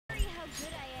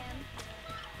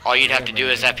All you'd have to do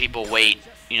is have people wait,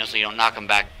 you know, so you don't knock them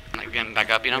back, like get them back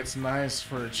up, you know. It's nice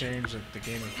for a change that the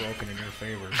game is broken in your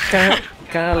favor.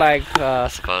 Kind of like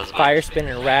Supposedly. Fire Spin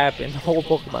and Rap and the whole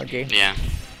Pokemon game. Yeah.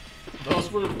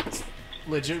 Those were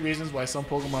legit reasons why some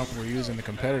Pokemon were used in the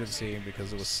competitive scene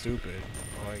because it was stupid.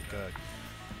 Like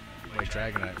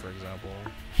Dragonite, for example.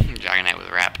 Dragonite with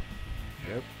Rap.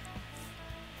 Yep.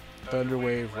 Thunder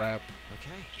Wave, Rap,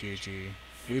 GG.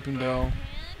 Weeping Bell,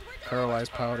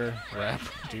 Paralyzed Powder, Rap,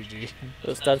 GG. It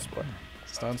was Dunsparce.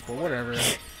 Stun Spore, whatever.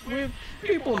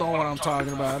 People know what I'm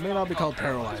talking about. It may not be called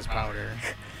Paralyzed Powder.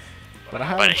 But I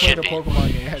haven't played a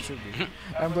Pokemon game. Yeah, it should be.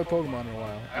 I haven't played Pokemon in a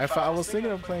while. I was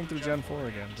thinking of playing through Gen 4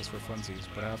 again, just for funsies,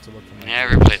 but I have to look for Yeah, I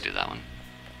never played through that one.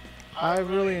 I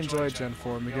really enjoyed Gen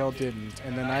 4. Miguel didn't.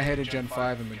 And then I hated Gen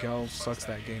 5, and Miguel sucks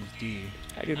that game's D.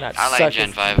 I do not. I like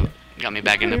Gen 5. Got me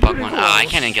back into Pokemon. Oh, I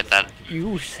can't even get that.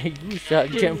 You shot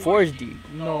Gen 4's D.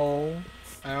 No.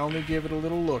 I only give it a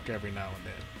little look every now and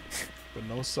then. But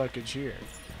no suckage here.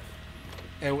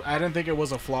 And I didn't think it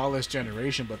was a flawless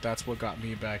generation, but that's what got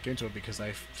me back into it because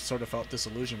I sort of felt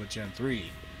disillusioned with Gen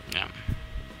 3. Yeah.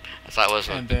 That's how it was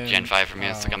with then, Gen 5 for me.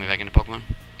 That's what got me back into Pokemon.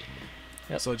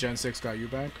 Yep. So Gen 6 got you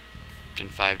back? Gen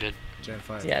 5 did. Gen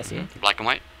 5. Yeah, see? Black and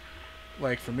white?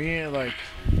 Like, for me, like,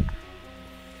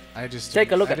 I just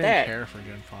take a look at that. I didn't care for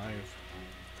Gen 5.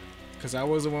 Because that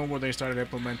was the one where they started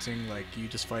implementing, like, you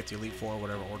just fight the Elite Four,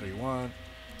 whatever order you want.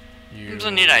 It was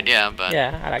a neat idea, but...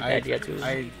 Yeah, I like the idea, too.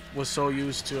 I was so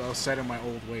used to, I was set in my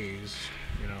old ways,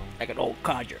 you know. Like an old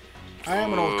codger. I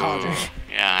am an old codger.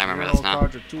 Yeah, I remember that this now.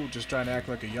 Old codger, too, just trying to act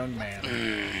like a young man.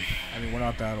 I mean, we're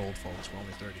not that old, folks. We're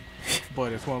only 30.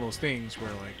 But it's one of those things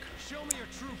where, like,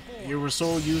 you were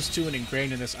so used to and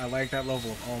ingrained in this. I like that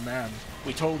level of, oh, man,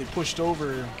 we totally pushed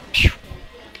over...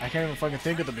 I can't even fucking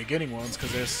think of the beginning ones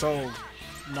because they're so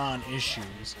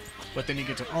non-issues. But then you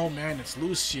get to, oh man, it's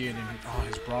Lucian, and oh,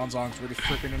 his Bronzong's really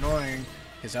freaking annoying.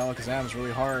 His Alakazam's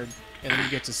really hard. And then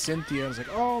you get to Cynthia, and it's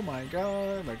like, oh my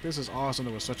god, like this is awesome.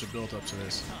 There was such a build up to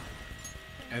this.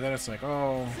 And then it's like,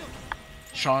 oh,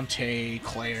 Shantae,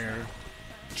 Claire,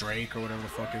 Drake, or whatever the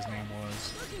fuck his name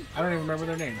was. I don't even remember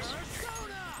their names.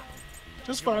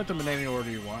 Just find them in any order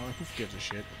you want. Like, who gives a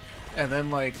shit? And then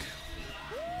like.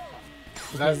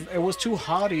 It was too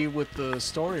haughty with the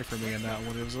story for me in that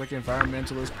one. It was like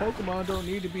environmentalist. Pokemon don't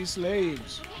need to be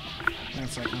slaves. And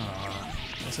it's like, oh,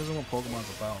 this isn't what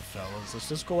Pokemon's about, fellas. Let's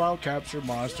just go out, capture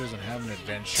monsters, and have an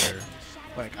adventure.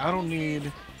 Like, I don't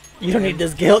need... You don't need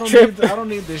this guilt trip? I don't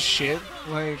need this shit.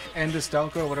 Like,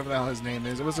 Endostelco, or whatever the hell his name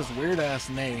is. It was this weird-ass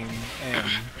name, and...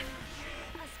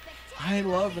 I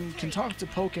love and can talk to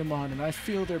Pokemon, and I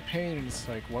feel their pain, and it's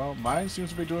like, well, mine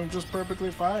seems to be doing just perfectly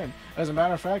fine. As a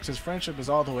matter of fact, his friendship is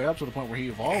all the way up to the point where he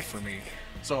evolved for me.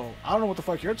 So, I don't know what the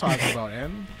fuck you're talking about,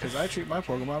 N, because I treat my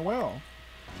Pokemon well.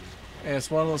 And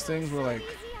it's one of those things where, like,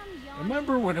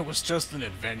 remember when it was just an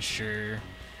adventure,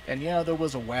 and yeah, there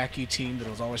was a wacky team that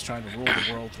was always trying to rule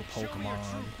the world with Pokemon.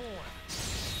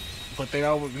 But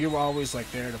we were always, like,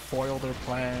 there to foil their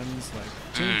plans.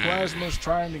 Like, Team Plasma's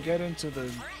trying to get into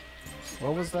the...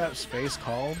 What was that space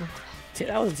called?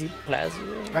 That was Team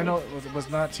Plasma. I know it was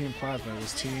not Team Plasma. It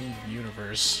was Team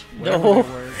Universe. No.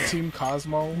 Team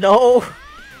Cosmo. No.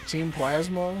 Team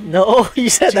Plasma. No, you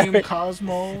said Team that. Team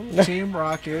Cosmo. No. Team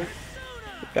Rocket.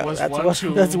 Was that's one, what,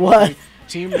 two. That's what.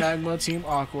 Team Magma. Team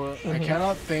Aqua. I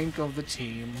cannot think of the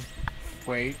team.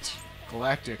 Wait.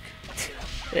 Galactic.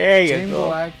 There you Team go.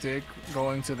 Galactic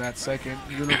going to that second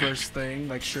universe thing.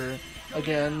 Like, sure.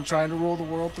 Again, trying to rule the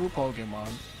world through Pokemon.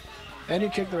 Then you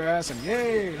kick their ass and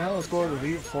yay, now let's go to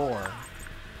Elite Four.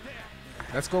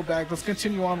 Let's go back, let's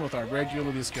continue on with our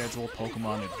regularly scheduled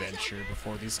Pokemon adventure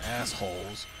before these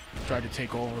assholes try to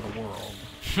take over the world.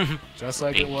 Just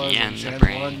like it was in Gen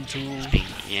 1, 2,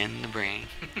 in the brain.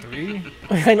 3.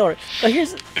 I know, but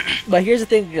here's the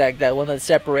thing, like that one that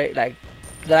separate, like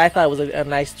that I thought was a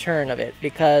nice turn of it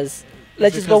because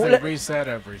let's they reset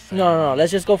everything. No,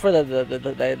 let's just go for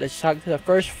let's talk to the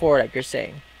first four, like you're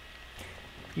saying.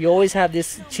 You always have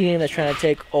this team that's trying to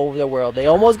take over the world. They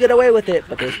almost get away with it,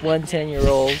 but this one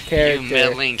 10-year-old character You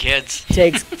middling kids.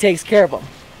 takes care of them,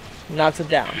 knocks them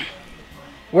down.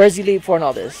 Where's the Elite Four in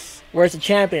all this? Where's the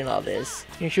champion in all this?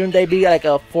 Shouldn't they be like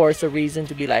a force of reason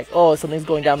to be like, oh, something's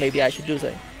going down, maybe I should do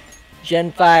something?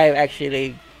 Gen 5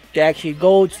 they actually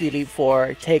go to the Elite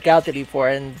Four, take out the Elite Four,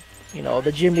 and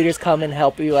the gym leaders come and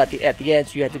help you at the end.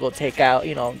 So you have to go take out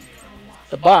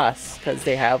the boss because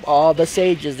they have all the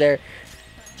sages there.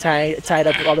 Tied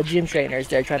up with all the gym trainers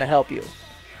there trying to help you.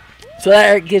 So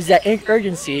that gives that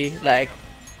urgency, like,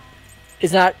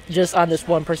 it's not just on this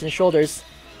one person's shoulders.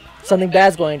 something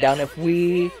bad's going down, if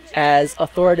we as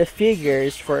authoritative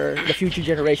figures for the future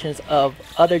generations of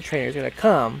other trainers gonna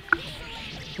come,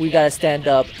 we gotta stand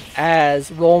up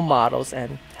as role models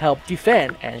and help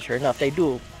defend. And sure enough, they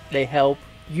do. They help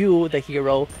you, the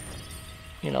hero,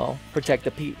 you know, protect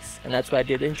the peace. And that's what I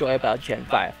did enjoy about Gen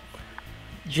 5.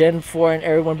 Gen 4 and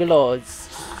everyone below, it's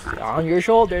on your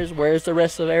shoulders. Where's the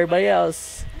rest of everybody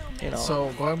else? You know.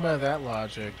 So going by that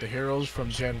logic, the heroes from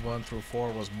Gen 1 through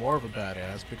 4 was more of a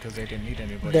badass because they didn't need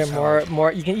anybody. They're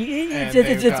more. You can. And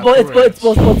It's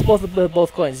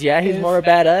both coins. Yeah, he's more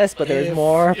badass, but there's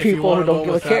more people who don't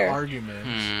give a care.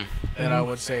 Argument, then I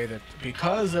would say that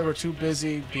because they were too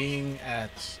busy being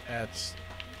at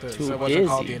so what's it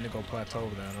called, the Indigo Plateau?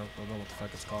 Then I don't know what the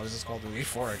fuck it's called. It's just called the Elite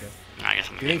 4, I guess. I guess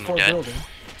I'm the Elite 4 building.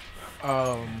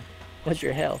 What's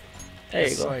your health? There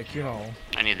you go. Like, you know,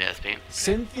 I need the SP.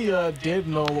 Cynthia did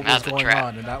know what was going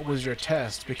on, and that was your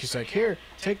test. Because, like, here,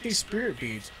 take these spirit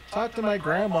beads. Talk to my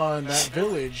grandma in that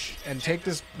village, and take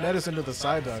this medicine to the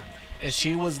side duct. And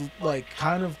she was, like,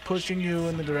 kind of pushing you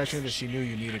in the direction that she knew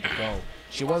you needed to go.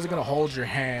 She wasn't gonna hold your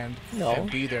hand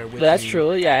and be there with you. That's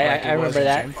true. Yeah, like I remember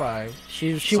that. Gen 5.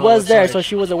 She so was there, like, so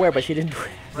she was aware, but she didn't do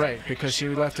it. Right, because she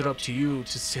left it up to you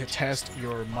to test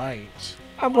your might.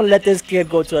 I'm gonna let this kid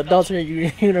go to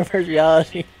alternate universe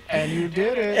reality. And you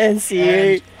did it. And see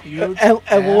it. And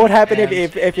what would happen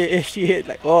if she hit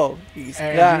like, oh, he's gone.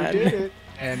 And you did it.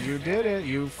 And you did it.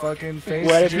 You fucking faced.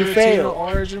 What if you failed?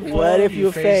 What if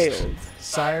you failed?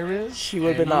 Cyrus. She would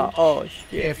have been like, oh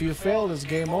shit. If you failed, it's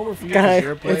game over for you.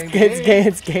 You're playing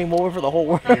it's game over for the whole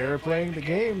world. You're playing the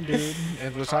game, dude.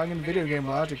 If we're talking video game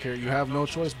logic here, you have no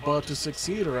choice but to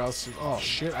succeed, or else, oh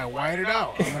shit, I whited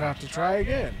out. I'm gonna have to try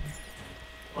again.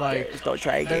 Like, don't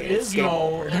try again.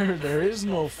 There is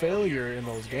no failure in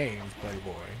those games,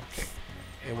 Playboy.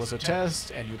 It was a test,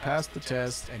 and you passed the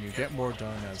test, and you get more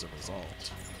done as a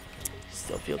result.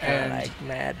 Still feel kind of like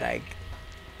mad, like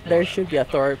there should be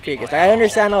authority figures. Like, I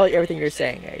understand everything you're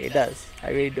saying. It does, I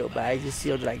really do. But I just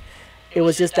feel like it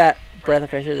was just that breath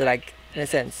of fresh air. That, like, in a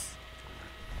sense,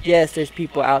 yes, there's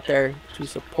people out there to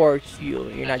support you.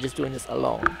 You're not just doing this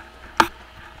alone.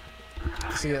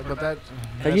 See, but that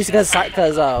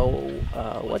because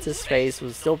what's his face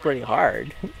was still pretty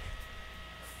hard.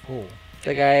 Oh,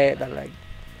 the guy that, like,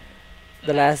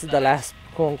 the last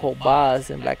quote unquote boss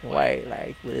in black and white,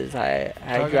 like with his high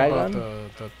dragon.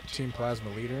 About the Team Plasma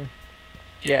leader.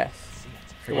 Yes.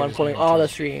 The one pulling all the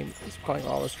strings. He's pulling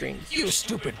all the strings. You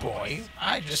stupid boy!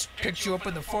 I just picked you up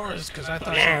in the forest because I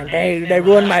thought. Man, they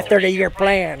ruined my 30-year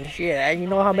plan. Shit, you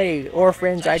know how many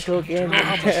orphans I took in?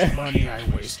 How much money I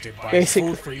wasted buying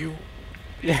food for you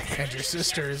and your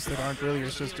sisters that aren't really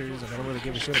your sisters, and I don't really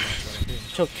give a shit about what I did.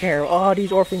 Took care of all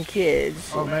these orphan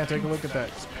kids. Oh man, take a look at that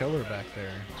pillar back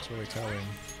there. It's really telling.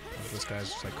 This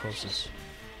guy's like closest.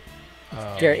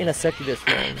 They're in a succubus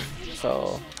room,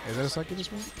 so. Is that a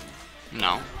succubus room?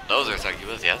 No, those are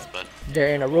succubus, yes, but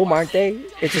they're in a room, aren't they?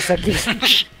 It's a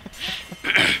succubus.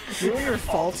 You and your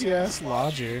faulty ass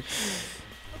logic.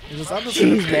 I'm just gonna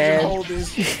pigeonhole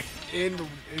this in.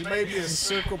 It may be a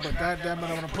circle, but goddamn it,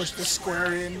 I'm gonna push this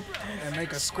square in and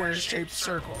make a square-shaped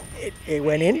circle. It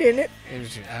went in, didn't it? It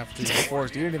was after the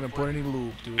force. You didn't even put any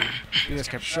lube, dude. You just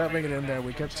kept shoving it in there.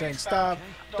 We kept saying, "Stop!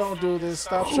 Don't do this!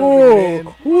 Stop shoving it in."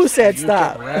 Who said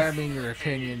stop? You kept ramming your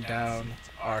opinion down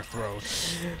our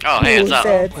throats. Oh, hey, what's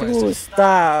up? Who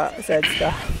said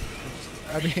stop?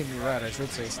 I mean, you're right. I should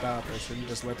say stop. I shouldn't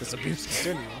just let this abuse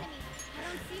continue.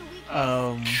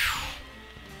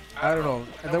 I don't know.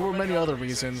 There were many other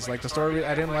reasons. Like the story,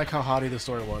 I didn't like how haughty the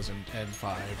story was in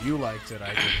 5. You liked it, I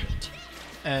didn't.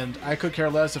 And I could care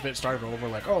less if it started over.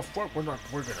 Like, oh fuck, we're gonna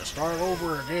start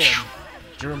over again.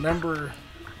 Do you remember?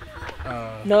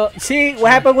 No. See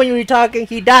what happened when you were talking?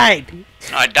 He died.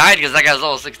 No, I died because that guy was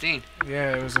level 16.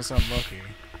 Yeah, it was just unlucky.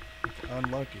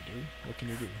 Unlucky, dude. What can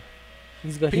you do?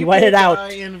 He whited out.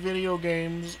 People in video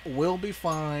games will be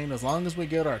fine as long as we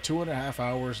get our 2.5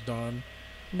 hours done.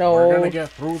 No. We're gonna get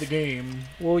through the game.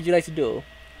 What would you like to do?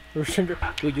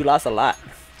 Dude, you lost a lot.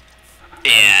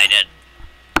 Yeah, I did.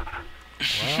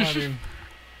 Well, I mean,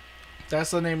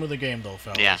 that's the name of the game, though,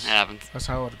 fellas. Yeah, it happens. That's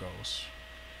how it goes.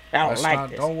 I don't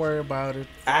like this. Don't worry about it.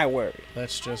 I worry.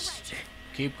 Let's just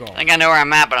keep going. I think I know where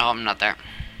I'm at, but I hope I'm not there.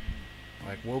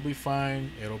 Like, we'll be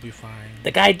fine. It'll be fine.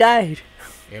 The guy died.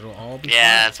 It'll all be fine.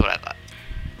 Yeah, that's what I thought.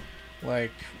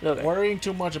 Like, worrying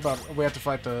too much about... We have to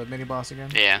fight the mini-boss again?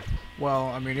 Yeah. Well,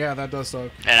 I mean, yeah, that does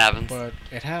suck. It happens. But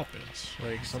it happens.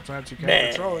 Like, sometimes you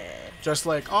can't control it. Just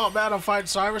like, oh, man, I'm fighting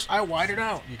Cyrus. I whited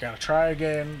out. You gotta try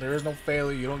again. There is no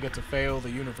failure. You don't get to fail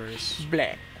the universe.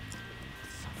 Black.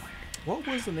 What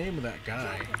was the name of that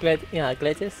guy?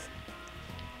 Gletis?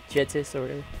 Jetsis or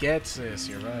whatever. Getsis,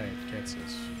 you're right.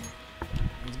 Getsis.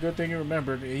 It's a good thing you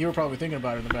remembered. You were probably thinking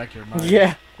about it in the back of your mind.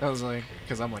 Yeah. I was like,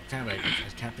 because I'm like, damn it, I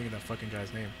can't think of that fucking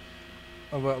guy's name.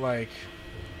 But like,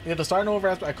 yeah, the Strata Nova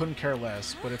aspect, I couldn't care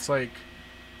less. But it's like,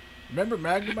 remember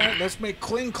Magnemite? Let's make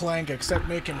Kling Clank, except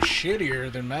make him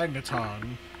shittier than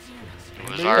Magneton. It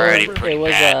was already pretty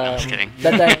bad. No, I'm just kidding.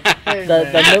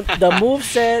 The move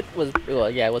set was, well,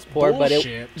 yeah, it was poor,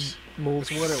 Bullshit. but it move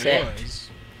That's what it set. was.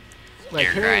 Like,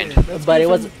 Dear hey, grind. let's But give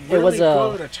it was- him it was,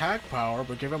 really good attack power,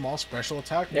 but give him all special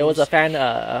attack moves. There was a fan,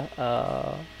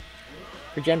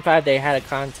 for Gen 5, they had a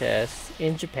contest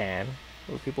in Japan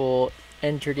where people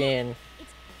entered in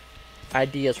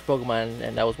ideas for Pokemon,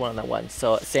 and that was one of the ones.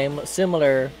 So,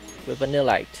 similar with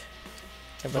Vanillite.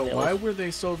 And But Vanilla. why were they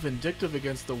so vindictive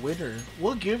against the winner?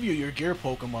 We'll give you your gear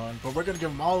Pokemon, but we're gonna give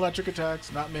him all electric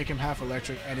attacks, not make him half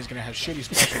electric, and he's gonna have shitty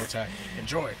special attack.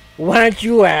 Enjoy. Why don't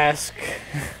you ask?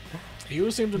 You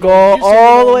seem to know, Go you seem to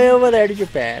all the know- way over there to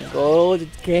Japan. Go to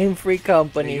Game Freak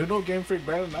Company You know Game Freak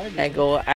better than I do. and go